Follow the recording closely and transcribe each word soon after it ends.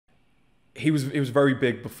he was very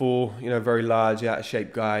big before, you know, very large, out of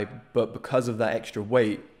shape guy. But because of that extra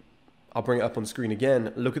weight, I'll bring it up on screen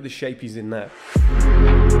again. Look at the shape he's in now.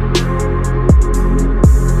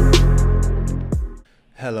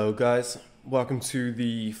 Hello guys, welcome to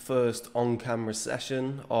the first on-camera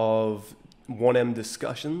session of 1M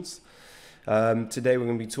discussions. Today we're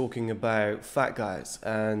going to be talking about fat guys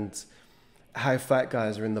and how fat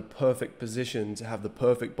guys are in the perfect position to have the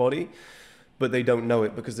perfect body, but they don't know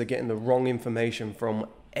it because they're getting the wrong information from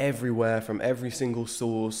everywhere, from every single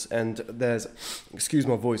source. And there's, excuse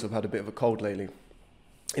my voice, I've had a bit of a cold lately,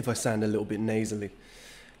 if I sound a little bit nasally.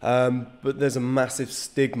 But there's a massive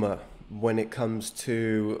stigma when it comes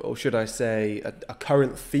to, or should I say, a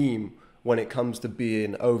current theme when it comes to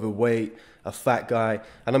being overweight, a fat guy.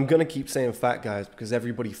 And I'm going to keep saying fat guys because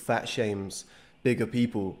everybody fat shames bigger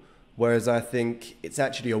people. Whereas I think it's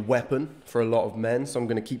actually a weapon for a lot of men. So I'm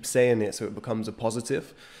going to keep saying it so it becomes a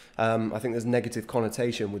positive. I think there's negative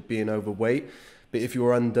connotation with being overweight. But if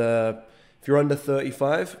you're under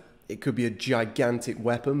 35, it could be a gigantic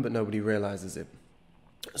weapon, but nobody realizes it.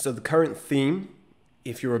 So the current theme,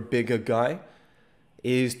 if you're a bigger guy,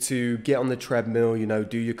 is to get on the treadmill, you know,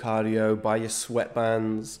 do your cardio, buy your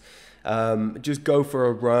sweatbands, just go for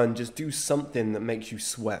a run, just do something that makes you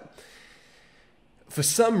sweat. For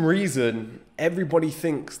some reason, everybody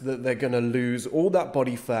thinks that they're going to lose all that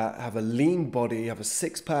body fat, have a lean body, have a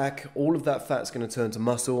six-pack, all of that fat's going to turn to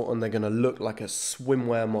muscle, and they're going to look like a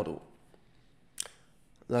swimwear model.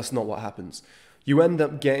 That's not what happens. You end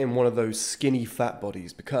up getting one of those skinny fat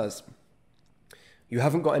bodies because you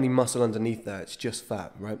haven't got any muscle underneath there, it's just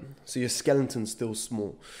fat, right? So your skeleton's still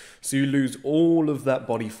small. So you lose all of that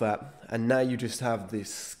body fat, and now you just have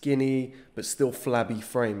this skinny but still flabby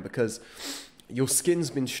frame because your skin's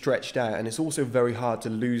been stretched out, and it's also very hard to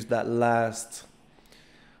lose that last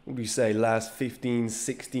 15,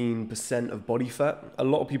 16% of body fat. A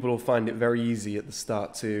lot of people will find it very easy at the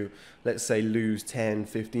start to, let's say, lose 10,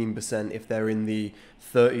 15% if they're in the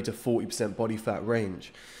 30 to 40% body fat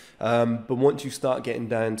range. But once you start getting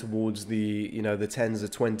down towards the, you know, the 10s or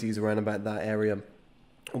 20s, around about that area,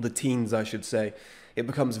 or the teens, I should say, it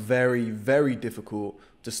becomes very, very difficult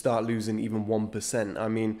to start losing even 1%. I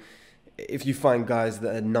mean, if you find guys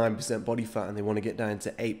that are 9% body fat and they want to get down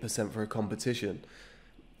to 8% for a competition,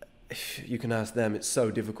 you can ask them, it's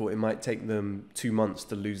so difficult. It might take them 2 months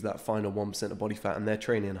to lose that final 1% of body fat, and they're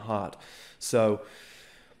training hard. So,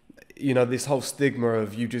 you know, this whole stigma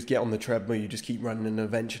of you just get on the treadmill, you just keep running, and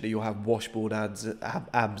eventually you'll have washboard abs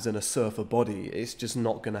and a surfer body. It's just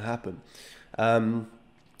not going to happen.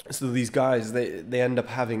 So these guys, they end up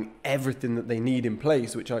having everything that they need in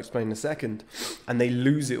place, which I'll explain in a second, and they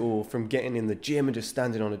lose it all from getting in the gym and just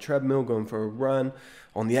standing on a treadmill, going for a run,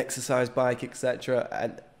 on the exercise bike, etc.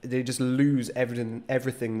 And they just lose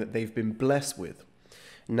everything that they've been blessed with.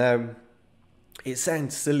 Now, it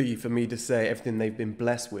sounds silly for me to say everything they've been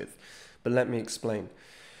blessed with, but let me explain.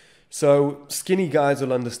 So skinny guys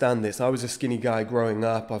will understand this. I was a skinny guy growing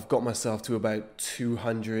up. I've got myself to about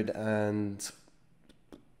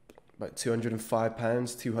 205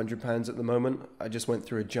 pounds, 200 pounds at the moment. I just went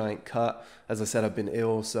through a giant cut. As I said, I've been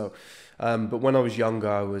ill. So, but when I was younger,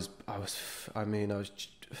 I was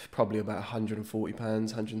probably about 140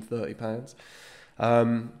 pounds, 130 pounds.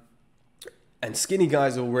 And skinny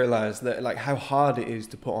guys will realize that, like, how hard it is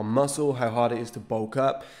to put on muscle, how hard it is to bulk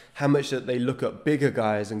up, how much that they look at bigger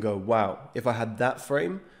guys and go, wow, if I had that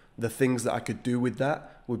frame, the things that I could do with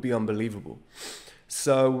that would be unbelievable.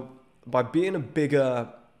 So by being a bigger,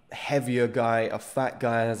 heavier guy, a fat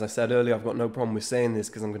guy, as I said earlier, I've got no problem with saying this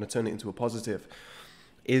because I'm going to turn it into a positive,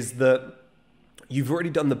 is that you've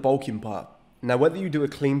already done the bulking part. Now, whether you do a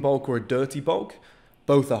clean bulk or a dirty bulk,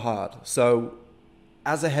 both are hard. So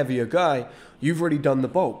as a heavier guy, you've already done the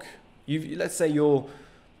bulk. Let's say you're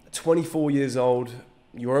 24 years old,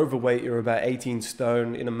 you're overweight, you're about 18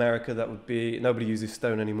 stone. In America, that would be, nobody uses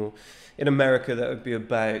stone anymore. In America, that would be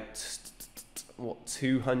about, what,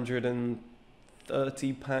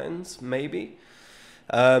 230 pounds, maybe?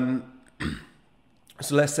 So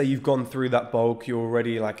let's say you've gone through that bulk, you're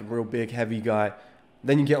already like a real big, heavy guy.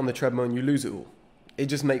 Then you get on the treadmill and you lose it all. It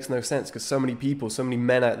just makes no sense because so many people, so many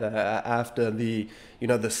men out there are after the, you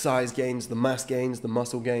know, the size gains, the mass gains, the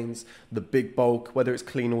muscle gains, the big bulk, whether it's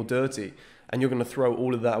clean or dirty, and you're going to throw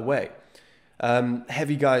all of that away.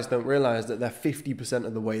 Heavy guys don't realize that they're 50%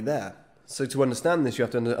 of the way there. So to understand this, you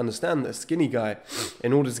have to understand that a skinny guy,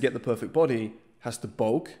 in order to get the perfect body, has to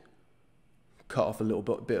bulk, cut off a little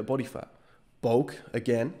bit of body fat. Bulk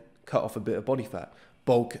again, cut off a bit of body fat.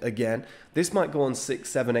 Bulk again. This might go on 6,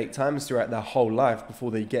 7, 8 times throughout their whole life before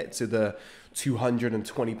they get to the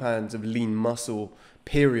 220 pounds of lean muscle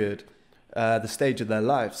period the stage of their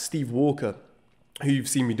life. Steve Walker, who you've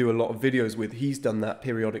seen me do a lot of videos with, he's done that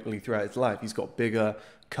periodically throughout his life. He's got bigger,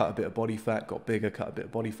 cut a bit of body fat, got bigger, cut a bit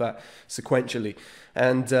of body fat sequentially.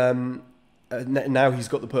 And now he's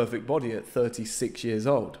got the perfect body at 36 years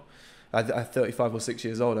old. At 35 or 6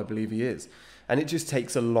 years old, I believe he is. And it just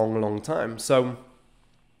takes a long, long time. So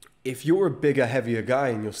if you're a bigger, heavier guy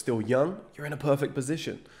and you're still young, you're in a perfect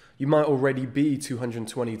position. You might already be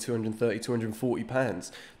 220, 230, 240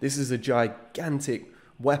 pounds. This is a gigantic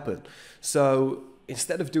weapon. So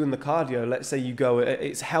instead of doing the cardio, let's say you go,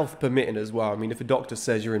 it's health permitting as well. I mean, if a doctor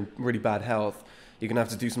says you're in really bad health, you're going to have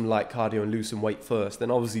to do some light cardio and lose some weight first,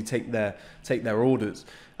 then obviously take their orders.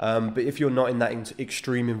 But if you're not in that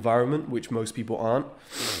extreme environment, which most people aren't,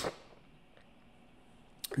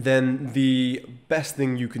 then the best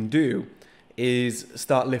thing you can do is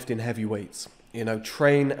start lifting heavy weights. You know,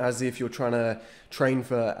 train as if you're trying to train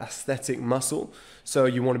for aesthetic muscle. So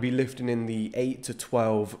you want to be lifting in the 8 to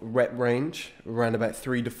 12 rep range, around about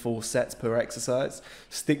 3 to 4 sets per exercise.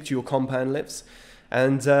 Stick to your compound lifts.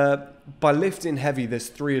 And by lifting heavy, there's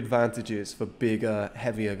 3 advantages for bigger,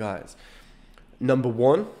 heavier guys. Number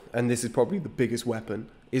 1, and this is probably the biggest weapon,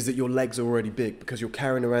 is that your legs are already big because you're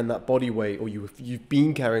carrying around that body weight, or you've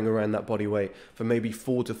been carrying around that body weight for maybe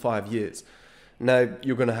 4 to 5 years. Now,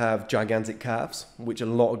 you're going to have gigantic calves, which a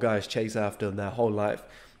lot of guys chase after their whole life.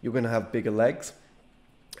 You're going to have bigger legs,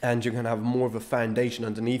 and you're going to have more of a foundation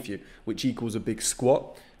underneath you, which equals a big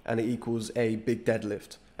squat, and it equals a big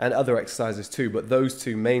deadlift, and other exercises too. But those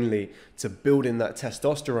two mainly to build in that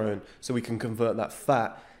testosterone so we can convert that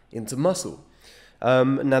fat into muscle.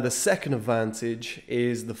 Now, the second advantage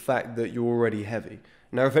is the fact that you're already heavy.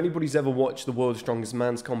 Now, if anybody's ever watched the World's Strongest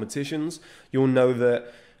Man's competitions, you'll know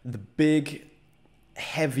that the big,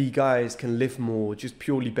 heavy guys can lift more just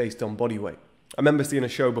purely based on body weight. I remember seeing a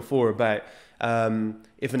show before about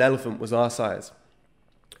if an elephant was our size,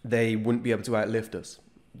 they wouldn't be able to outlift us.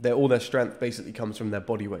 All their strength basically comes from their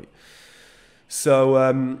body weight.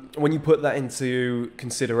 So when you put that into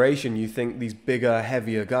consideration, you think these bigger,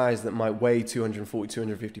 heavier guys that might weigh 240,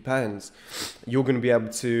 250 pounds, you're going to be able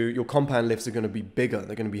to, your compound lifts are going to be bigger,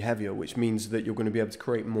 they're going to be heavier, which means that you're going to be able to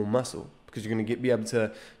create more muscle because you're going to be able to,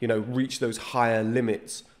 reach those higher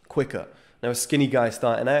limits quicker. Now, a skinny guy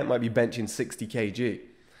starting out might be benching 60 kg.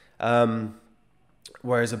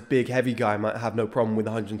 Whereas a big, heavy guy might have no problem with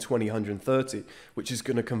 120, 130, which is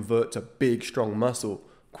going to convert to big, strong muscle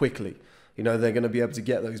quickly. They're going to be able to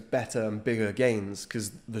get those better and bigger gains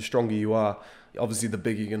because the stronger you are, obviously the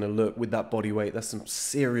bigger you're going to look with that body weight. That's some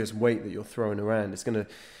serious weight that you're throwing around. It's going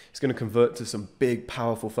to convert to some big,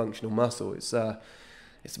 powerful, functional muscle. It's a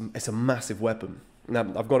massive weapon. Now,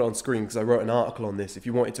 I've got it on screen because I wrote an article on this. If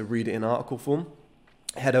you wanted to read it in article form,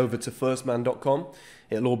 head over to firstman.com.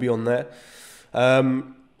 It'll all be on there.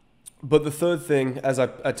 But the third thing, as I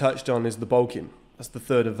touched on, is the bulking. That's the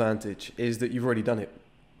third advantage, is that you've already done it.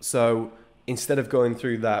 So instead of going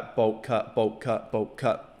through that bulk cut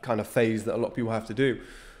kind of phase that a lot of people have to do,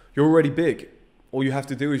 you're already big. All you have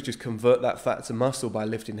to do is just convert that fat to muscle by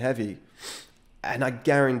lifting heavy. And I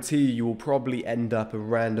guarantee you will probably end up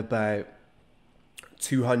around about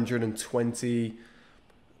 220,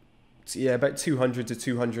 about 200 to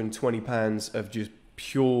 220 pounds of just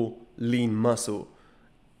pure lean muscle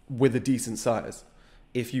with a decent size.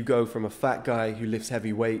 If you go from a fat guy who lifts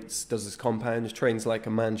heavy weights, does his compounds, trains like a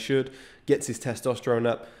man should, gets his testosterone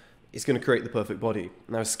up, it's going to create the perfect body.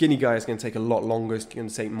 Now, a skinny guy is going to take a lot longer. It's going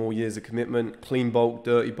to take more years of commitment, clean bulk,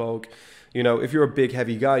 dirty bulk. If you're a big,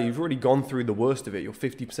 heavy guy, you've already gone through the worst of it. You're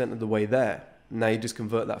 50% of the way there. Now you just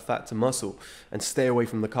convert that fat to muscle and stay away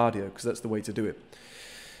from the cardio because that's the way to do it.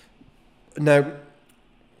 Now,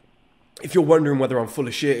 if you're wondering whether I'm full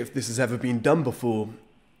of shit, if this has ever been done before,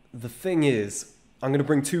 the thing is, I'm going to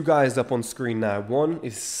bring 2 guys up on screen now. One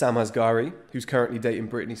is Sam Asghari, who's currently dating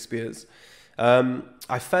Britney Spears.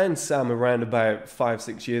 I found Sam around about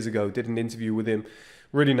 5-6 years ago, did an interview with him.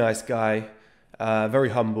 Really nice guy, very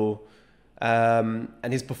humble. And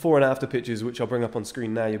his before and after pictures, which I'll bring up on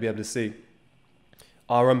screen now, you'll be able to see,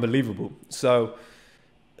 are unbelievable. So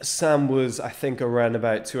Sam was, I think, around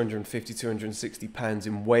about 250, 260 pounds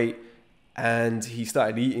in weight. And he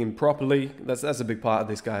started eating properly. That's a big part of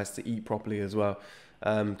this guy, is to eat properly as well.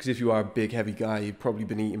 Because if you are a big, heavy guy, you've probably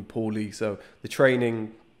been eating poorly. So the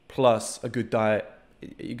training plus a good diet,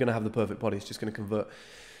 you're going to have the perfect body. It's just going to convert.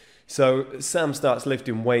 So Sam starts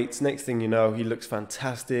lifting weights. Next thing you know, he looks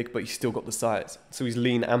fantastic, but he's still got the size. So he's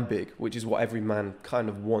lean and big, which is what every man kind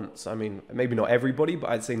of wants. I mean, maybe not everybody, but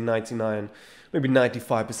I'd say 99, maybe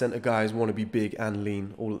 95% of guys want to be big and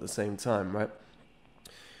lean all at the same time, right?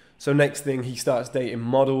 So next thing, he starts dating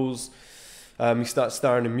models. He starts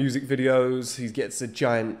starring in music videos. He gets a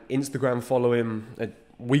giant Instagram following.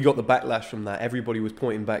 We got the backlash from that. Everybody was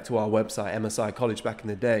pointing back to our website, MSI College, back in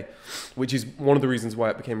the day, which is one of the reasons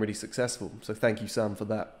why it became really successful. So thank you, Sam, for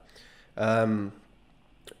that. And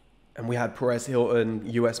we had Perez Hilton,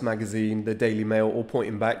 US Magazine, the Daily Mail, all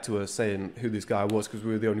pointing back to us saying who this guy was, because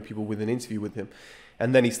we were the only people with an interview with him.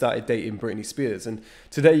 And then he started dating Britney Spears. And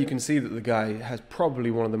today you can see that the guy has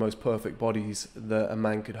probably one of the most perfect bodies that a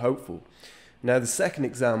man could hope for. Now, the second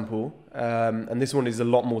example, and this one is a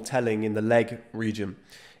lot more telling in the leg region,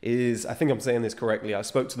 is, I think I'm saying this correctly, I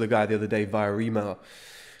spoke to the guy the other day via email.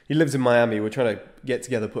 He lives in Miami. We're trying to get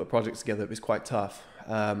together, put a project together. It's quite tough.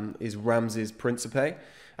 Is Ramses Principe.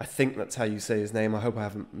 I think that's how you say his name. I hope I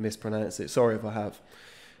haven't mispronounced it. Sorry if I have.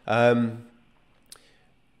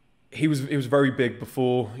 He was very big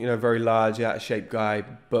before, you know, very large, out of shape guy.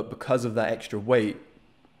 But because of that extra weight,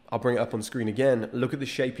 I'll bring it up on screen again. Look at the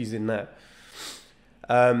shape he's in there.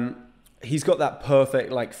 He's got that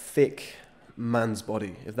perfect, like, thick man's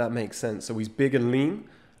body, if that makes sense. So he's big and lean,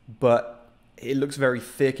 but it looks very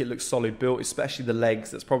thick. It looks solid built, especially the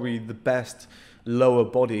legs. That's probably the best lower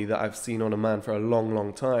body that I've seen on a man for a long,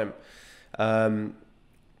 long time. I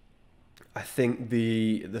think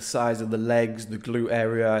the size of the legs, the glute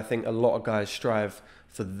area, I think a lot of guys strive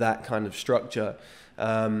for that kind of structure.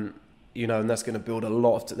 You know, and that's going to build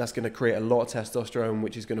that's going to create a lot of testosterone,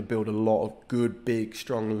 which is going to build a lot of good, big,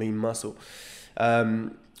 strong, lean muscle.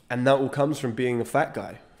 And that all comes from being a fat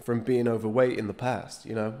guy, from being overweight in the past,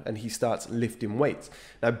 you know, and he starts lifting weights.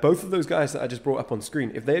 Now, both of those guys that I just brought up on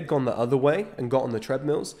screen, if they had gone the other way and got on the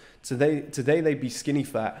treadmills, today they'd be skinny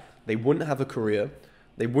fat. They wouldn't have a career.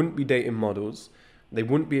 They wouldn't be dating models. They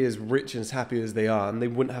wouldn't be as rich and as happy as they are, and they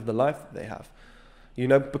wouldn't have the life that they have. You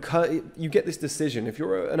know, because you get this decision. If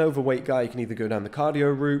you're an overweight guy, you can either go down the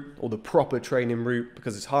cardio route or the proper training route,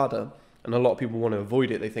 because it's harder. And a lot of people want to avoid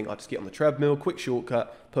it. They think, I'll just get on the treadmill, quick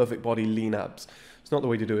shortcut, perfect body, lean abs. It's not the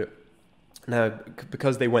way to do it. Now,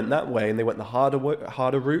 because they went that way and they went the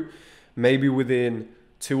harder route, maybe within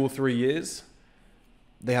 2 or 3 years,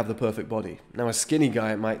 they have the perfect body. Now, a skinny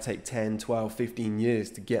guy, it might take 10, 12, 15 years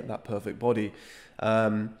to get that perfect body.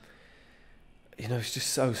 You know, it's just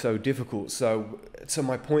so difficult. So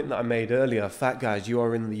my point that I made earlier, fat guys, you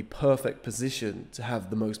are in the perfect position to have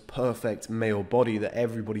the most perfect male body that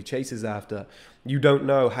everybody chases after. You don't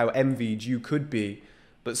know how envied you could be,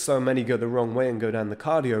 but so many go the wrong way and go down the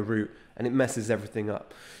cardio route, and it messes everything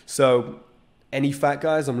up. So any fat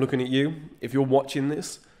guys, I'm looking at you. If you're watching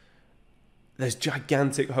this, there's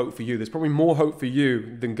gigantic hope for you. There's probably more hope for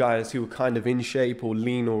you than guys who are kind of in shape or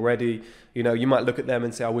lean already. You know, you might look at them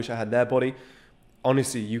and say, I wish I had their body.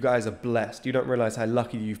 Honestly, you guys are blessed. You don't realize how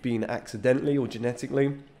lucky you've been accidentally or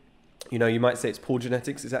genetically. You know, you might say it's poor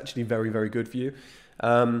genetics. It's actually very, very good for you.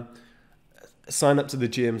 Sign up to the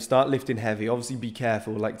gym, start lifting heavy. Obviously, be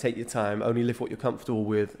careful, like take your time, only lift what you're comfortable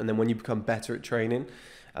with. And then when you become better at training,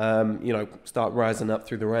 you know, start rising up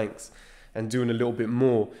through the ranks and doing a little bit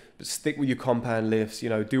more. But stick with your compound lifts, you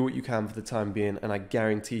know, do what you can for the time being. And I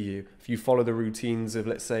guarantee you, if you follow the routines of,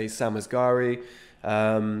 let's say, Sam Asghari,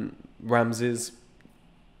 Ramses,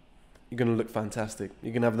 you're going to look fantastic.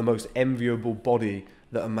 You're going to have the most enviable body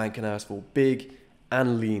that a man can ask for. Big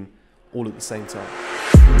and lean, all at the same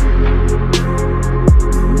time.